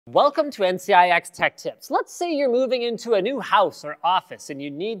Welcome to NCIX Tech Tips. Let's say you're moving into a new house or office and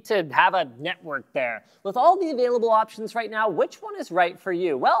you need to have a network there. With all the available options right now, which one is right for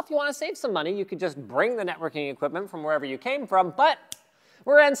you? Well, if you want to save some money, you could just bring the networking equipment from wherever you came from, but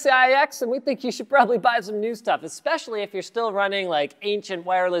we're NCIX and we think you should probably buy some new stuff, especially if you're still running like ancient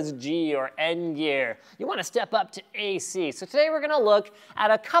wireless G or N gear. You want to step up to AC. So today we're going to look at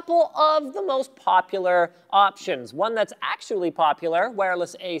a couple of the most popular options. One that's actually popular,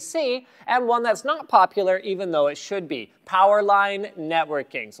 wireless AC, and one that's not popular even though it should be, Powerline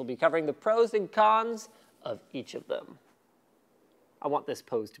networking. So we'll be covering the pros and cons of each of them. I want this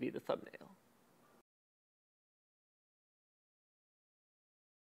pose to be the thumbnail.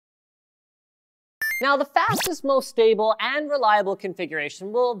 Now, the fastest, most stable, and reliable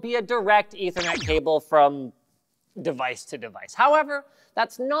configuration will be a direct Ethernet cable from device to device. However,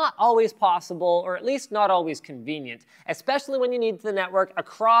 that's not always possible, or at least not always convenient, especially when you need the network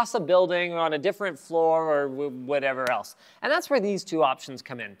across a building or on a different floor or whatever else. And that's where these two options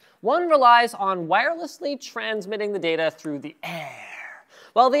come in. One relies on wirelessly transmitting the data through the air,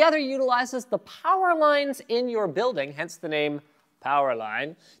 while the other utilizes the power lines in your building, hence the name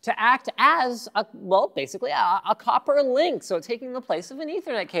Powerline, to act as basically a copper link, so taking the place of an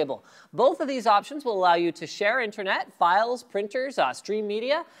Ethernet cable. Both of these options will allow you to share internet, files, printers, stream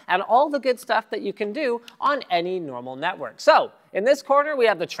media, and all the good stuff that you can do on any normal network. So, in this corner, we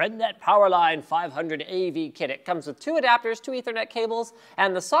have the Trendnet Powerline 500 AV kit. It comes with 2 adapters, 2 Ethernet cables,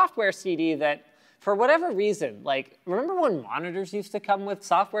 and the software CD that, for whatever reason, like, remember when monitors used to come with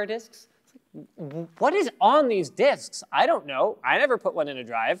software disks? What is on these disks? I don't know. I never put one in a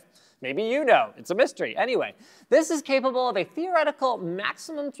drive. Maybe you know. It's a mystery. Anyway, this is capable of a theoretical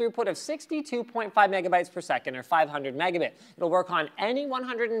maximum throughput of 62.5 megabytes per second, or 500 megabit. It'll work on any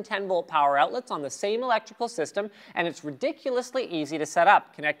 110-volt power outlets on the same electrical system, and it's ridiculously easy to set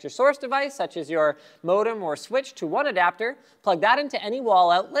up. Connect your source device, such as your modem or switch, to one adapter, plug that into any wall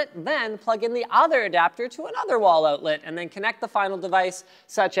outlet, then plug in the other adapter to another wall outlet, and then connect the final device,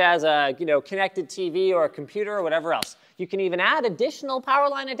 such as a connected TV or a computer or whatever else. You can even add additional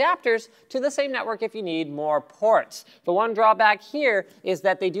Powerline adapters to the same network if you need more ports. The one drawback here is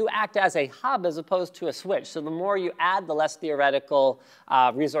that they do act as a hub as opposed to a switch. So the more you add, the less theoretical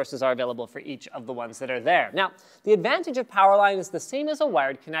resources are available for each of the ones that are there. Now, the advantage of Powerline is the same as a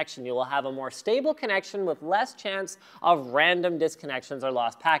wired connection. You will have a more stable connection with less chance of random disconnections or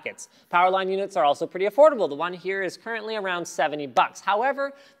lost packets. Powerline units are also pretty affordable. The one here is currently around 70 bucks.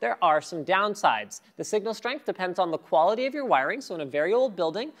 However, there are some downsides. The signal strength depends on the quality of your wiring, so in a very old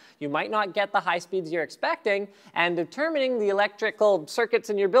building, you might not get the high speeds you're expecting, and determining the electrical circuits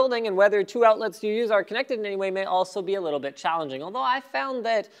in your building and whether 2 outlets you use are connected in any way may also be a little bit challenging, although I found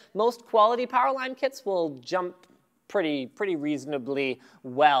that most quality Powerline kits will jump pretty reasonably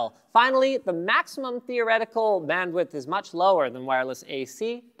well. Finally, the maximum theoretical bandwidth is much lower than wireless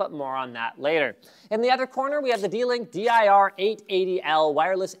AC, but more on that later. In the other corner, we have the D-Link DIR880L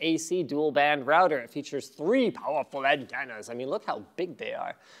wireless AC dual band router. It features 3 powerful antennas. I mean, look how big they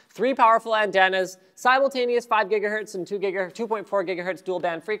are. 3 powerful antennas, simultaneous 5 gigahertz and 2.4 gigahertz dual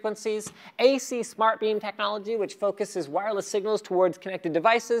band frequencies, AC smart beam technology, which focuses wireless signals towards connected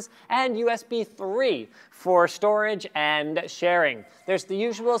devices, and USB 3 for storage and sharing. There's the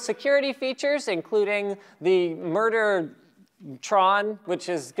usual security features, including the Murder-Tron, which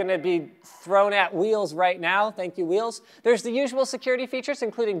is going to be thrown at Wheels right now. Thank you, Wheels. There's the usual security features,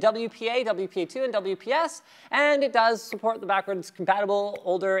 including WPA, WPA2, and WPS, and it does support the backwards compatible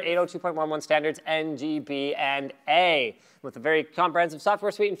older 802.11 standards NGB and A, with a very comprehensive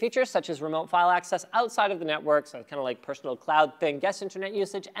software suite and features such as remote file access outside of the network, so kind of like personal cloud thing, guest internet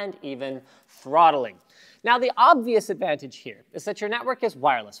usage, and even throttling. Now, the obvious advantage here is that your network is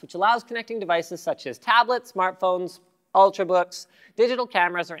wireless, which allows connecting devices such as tablets, smartphones, Ultrabooks, digital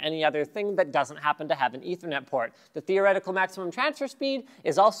cameras, or any other thing that doesn't happen to have an Ethernet port. The theoretical maximum transfer speed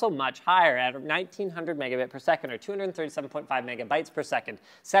is also much higher at 1900 megabit per second, or 237.5 megabytes per second.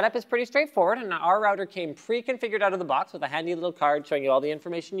 Setup is pretty straightforward, and our router came pre-configured out of the box with a handy little card showing you all the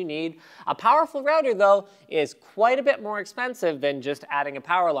information you need. A powerful router, though, is quite a bit more expensive than just adding a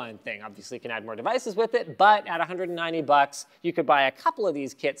Powerline thing. Obviously, you can add more devices with it, but at 190 bucks, you could buy a couple of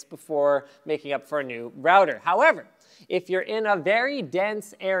these kits before making up for a new router. However, if you're in a very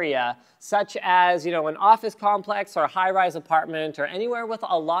dense area, such as, an office complex or a high-rise apartment or anywhere with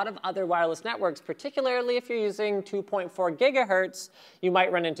a lot of other wireless networks, particularly if you're using 2.4 gigahertz, you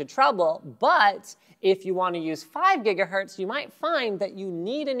might run into trouble. But if you want to use 5 gigahertz, you might find that you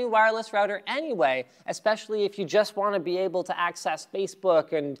need a new wireless router anyway, especially if you just want to be able to access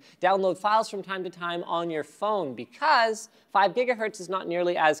Facebook and download files from time to time on your phone, because 5 gigahertz is not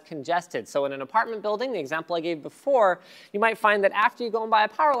nearly as congested. So in an apartment building, the example I gave before, you might find that after you go and buy a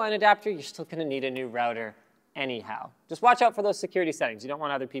Powerline adapter, you're still going to need a new router anyhow. Just watch out for those security settings. You don't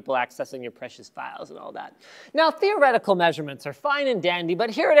want other people accessing your precious files and all that. Now, theoretical measurements are fine and dandy, but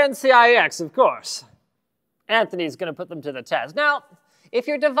here at NCIX, of course, Anthony's going to put them to the test. Now, if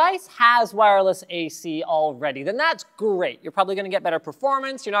your device has wireless AC already, then that's great. You're probably going to get better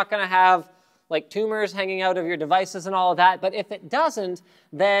performance. You're not going to have like tumors hanging out of your devices and all of that. But if it doesn't,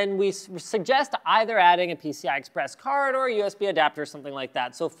 then we suggest either adding a PCI Express card or a USB adapter or something like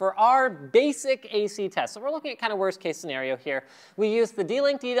that. So for our basic AC test, so we're looking at kind of worst case scenario here, we use the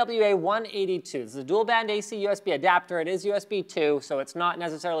D-Link DWA 182. This is a dual band AC USB adapter. It is USB 2, so it's not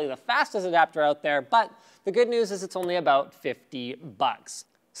necessarily the fastest adapter out there, but the good news is it's only about $50.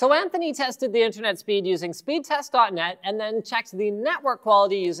 So Anthony tested the internet speed using speedtest.net and then checked the network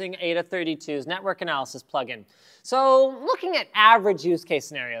quality using Ada32's network analysis plugin. So looking at average use case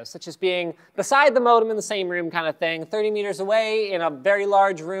scenarios, such as being beside the modem in the same room kind of thing, 30 meters away in a very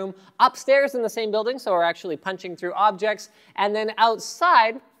large room, upstairs in the same building, so we're actually punching through objects, and then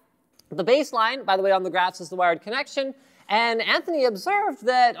outside, the baseline, by the way, on the graphs is the wired connection. And Anthony observed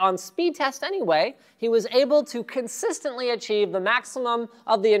that on speed test anyway, he was able to consistently achieve the maximum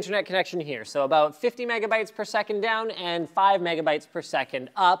of the internet connection here. So about 50 megabytes per second down and 5 megabytes per second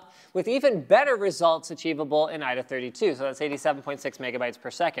up, with even better results achievable in Ada32. So that's 87.6 megabytes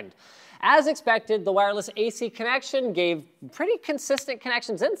per second. As expected, the wireless AC connection gave pretty consistent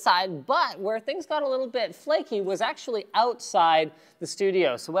connections inside, but where things got a little bit flaky was actually outside the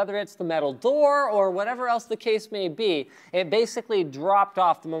studio. So whether it's the metal door or whatever else the case may be, it basically dropped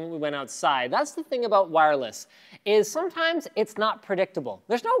off the moment we went outside. That's the thing about wireless, is sometimes it's not predictable.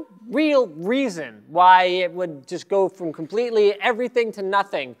 There's no real reason why it would just go from completely everything to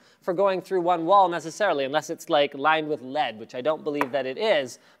nothing for going through one wall necessarily, unless it's like lined with lead, which I don't believe that it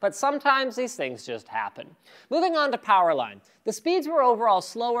is. But sometimes these things just happen. Moving on to Powerline. The speeds were overall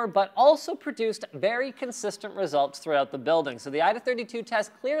slower, but also produced very consistent results throughout the building. So the Ada32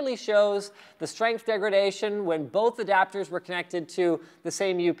 test clearly shows the strength degradation when both adapters were connected to the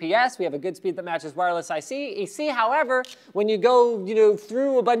same UPS. We have a good speed that matches wireless AC. However, when you go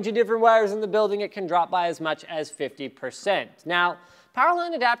through a bunch of different wires in the building, it can drop by as much as 50%. Now,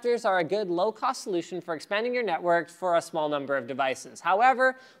 Powerline adapters are a good low-cost solution for expanding your network for a small number of devices.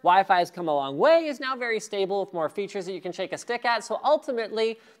 However, Wi-Fi has come a long way, is now very stable with more features that you can shake a stick at, so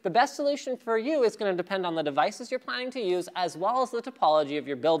ultimately, the best solution for you is going to depend on the devices you're planning to use as well as the topology of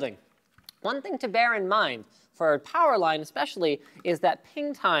your building. One thing to bear in mind for Powerline especially is that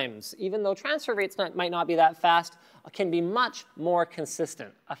ping times, even though transfer rates might not be that fast, can be much more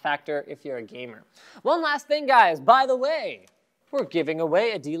consistent, a factor if you're a gamer. One last thing, guys, by the way, we're giving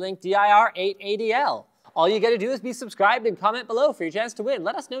away a D-Link DIR 880L. All you gotta do is be subscribed and comment below for your chance to win.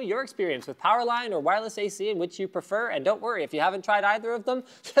 Let us know your experience with Powerline or wireless AC and which you prefer. And don't worry, if you haven't tried either of them,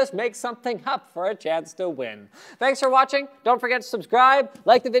 just make something up for a chance to win. Thanks for watching. Don't forget to subscribe,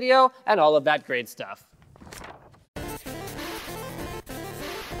 like the video, and all of that great stuff.